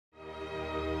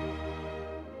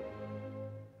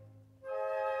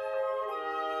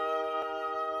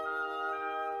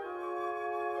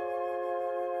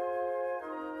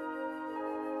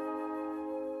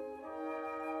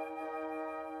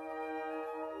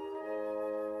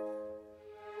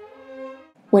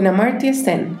When Amartya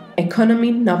Sen,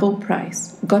 Economy Nobel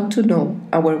Prize, got to know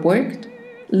our work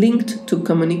linked to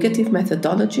communicative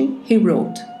methodology, he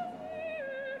wrote,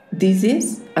 "This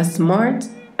is a smart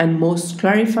and most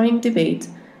clarifying debate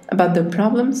about the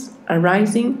problems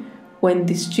arising when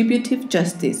distributive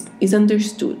justice is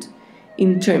understood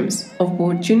in terms of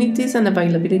opportunities and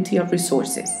availability of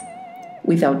resources,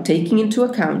 without taking into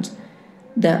account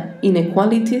the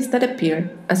inequalities that appear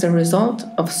as a result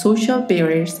of social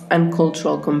barriers and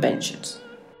cultural conventions."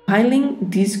 Compiling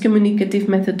this communicative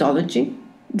methodology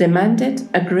demanded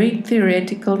a great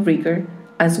theoretical rigor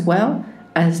as well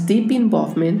as deep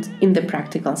involvement in the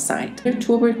practical side.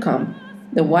 To overcome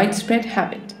the widespread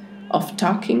habit of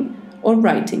talking or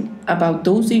writing about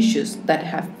those issues that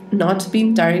have not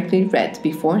been directly read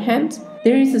beforehand,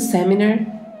 there is a seminar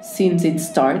since its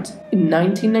start in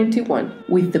 1991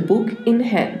 with the book in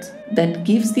hand that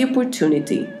gives the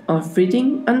opportunity of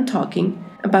reading and talking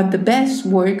about the best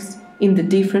works in the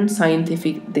different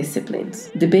scientific disciplines.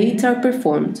 Debates are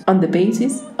performed on the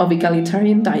basis of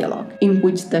egalitarian dialogue, in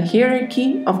which the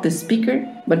hierarchy of the speaker,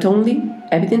 but only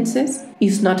evidences,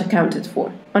 is not accounted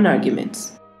for, on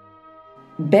arguments.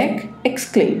 Beck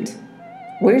exclaimed,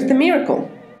 "Where's the miracle?"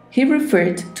 He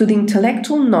referred to the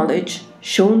intellectual knowledge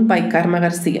shown by Karma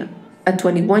Garcia, a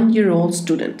 21-year-old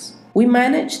student. "We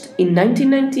managed in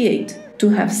 1998 to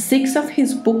have 6 of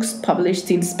his books published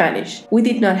in Spanish. We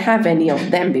did not have any of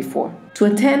them before. To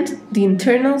attend the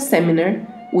internal seminar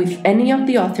with any of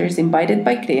the authors invited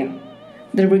by CREA,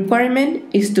 the requirement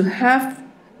is to have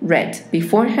read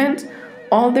beforehand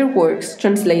all their works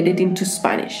translated into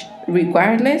Spanish,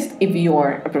 regardless if you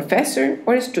are a professor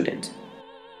or a student."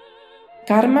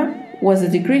 Karma was a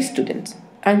degree student,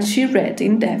 and she read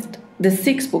in depth the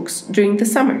 6 books during the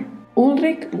summer.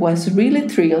 Ulrich was really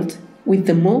thrilled with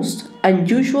the most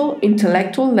unusual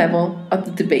intellectual level of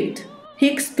the debate. He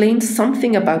explained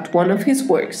something about one of his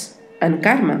works, and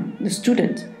Karma, the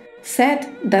student, said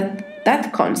that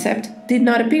that concept did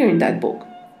not appear in that book,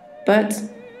 but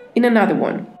in another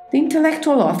one. The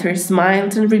intellectual author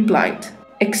smiled and replied,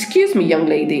 "Excuse me, young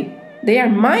lady, they are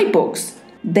my books."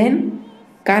 Then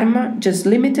Karma just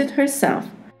limited herself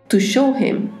to show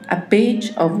him a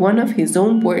page of one of his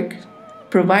own work,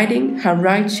 providing how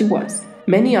right she was.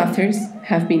 Many authors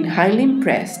have been highly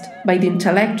impressed by the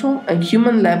intellectual and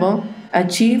human level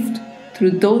achieved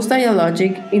through those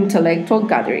dialogic intellectual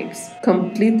gatherings,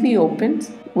 completely opened,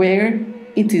 where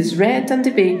it is read and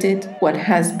debated what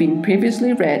has been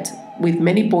previously read with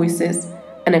many voices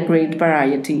and a great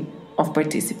variety of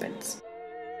participants.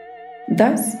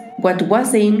 Thus, what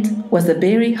was aimed was a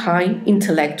very high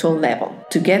intellectual level,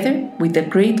 together with a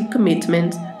great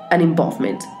commitment and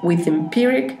involvement with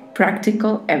empiric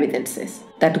practical evidences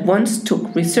that once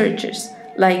took researchers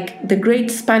like the great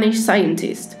Spanish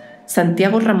scientist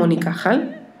Santiago Ramón y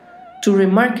Cajal to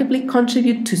remarkably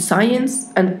contribute to science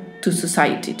and to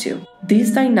society too.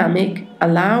 This dynamic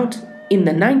allowed in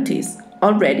the 90s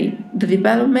already the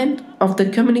development of the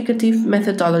communicative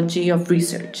methodology of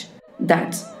research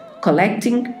that,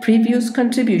 collecting previous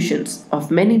contributions of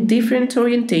many different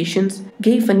orientations,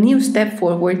 gave a new step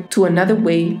forward to another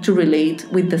way to relate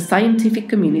with the scientific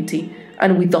community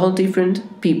and with all different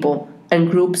people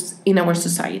and groups in our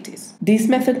societies. This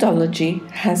methodology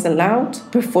has allowed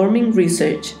performing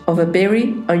research of a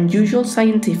very unusual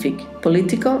scientific,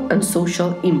 political and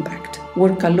social impact.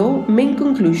 Workalow's main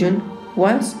conclusion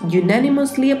was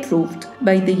unanimously approved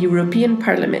by the European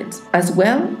Parliament, as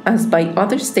well as by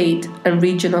other state and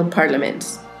regional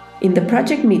parliaments. In the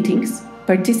project meetings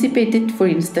participated, for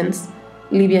instance,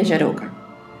 Livia Jaroka,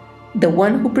 the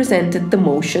one who presented the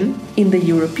motion in the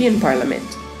European Parliament,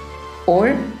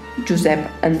 or Josep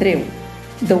Andreu,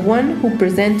 the one who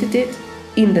presented it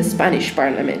in the Spanish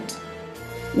Parliament,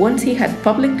 once he had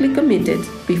publicly committed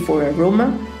before a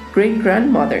Roma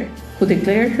great-grandmother who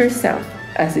declared herself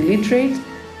as illiterate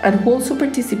and who also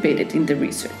participated in the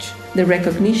research. The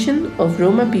recognition of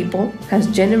Roma people has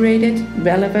generated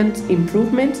relevant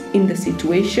improvements in the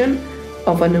situation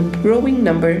of a growing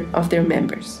number of their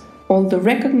members. Although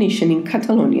recognition in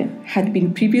Catalonia had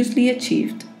been previously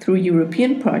achieved through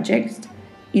European projects,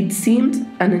 it seemed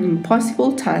an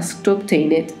impossible task to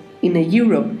obtain it in a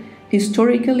Europe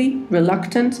historically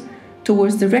reluctant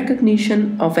towards the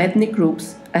recognition of ethnic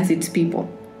groups as its people.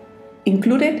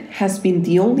 Included has been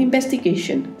the only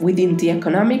investigation within the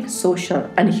economic, social,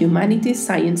 and humanities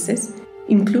sciences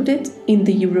included in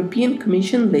the European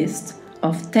Commission list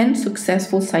of 10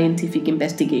 successful scientific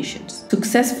investigations.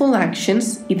 Successful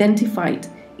actions identified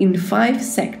in 5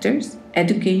 sectors: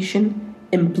 education,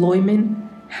 employment,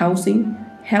 housing,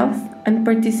 health, and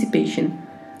participation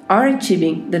are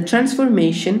achieving the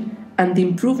transformation and the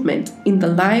improvement in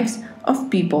the lives of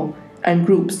people and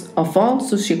groups of all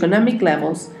socioeconomic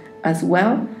levels, as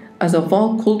well as of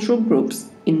all cultural groups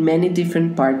in many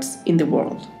different parts in the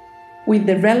world. With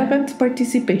the relevant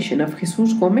participation of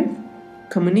Jesus Gomez,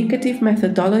 communicative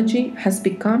methodology has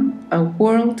become a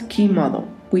world key model,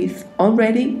 with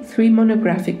already 3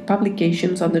 monographic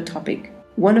publications on the topic,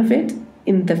 one of it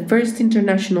in the first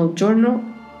International Journal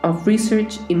of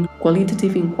Research in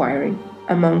Qualitative Inquiry,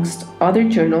 amongst other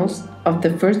journals of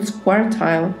the first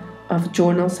quartile of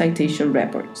journal citation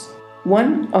reports.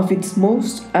 One of its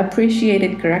most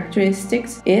appreciated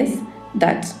characteristics is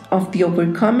that of the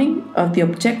overcoming of the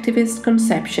objectivist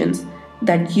conceptions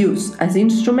that use as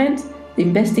instruments the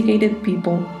investigated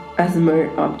people as mere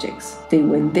objects. They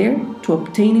went there to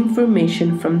obtain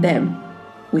information from them,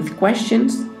 with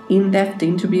questions, in-depth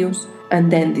interviews,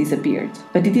 and then disappeared.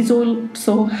 But it is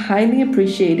also highly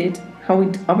appreciated how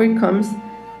it overcomes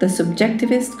the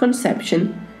subjectivist conception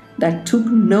that took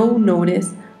no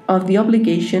notice of the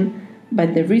obligation by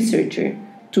the researcher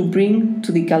to bring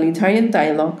to the egalitarian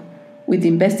dialogue with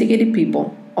investigated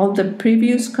people all the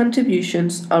previous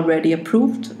contributions already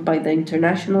approved by the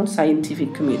international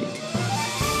scientific community.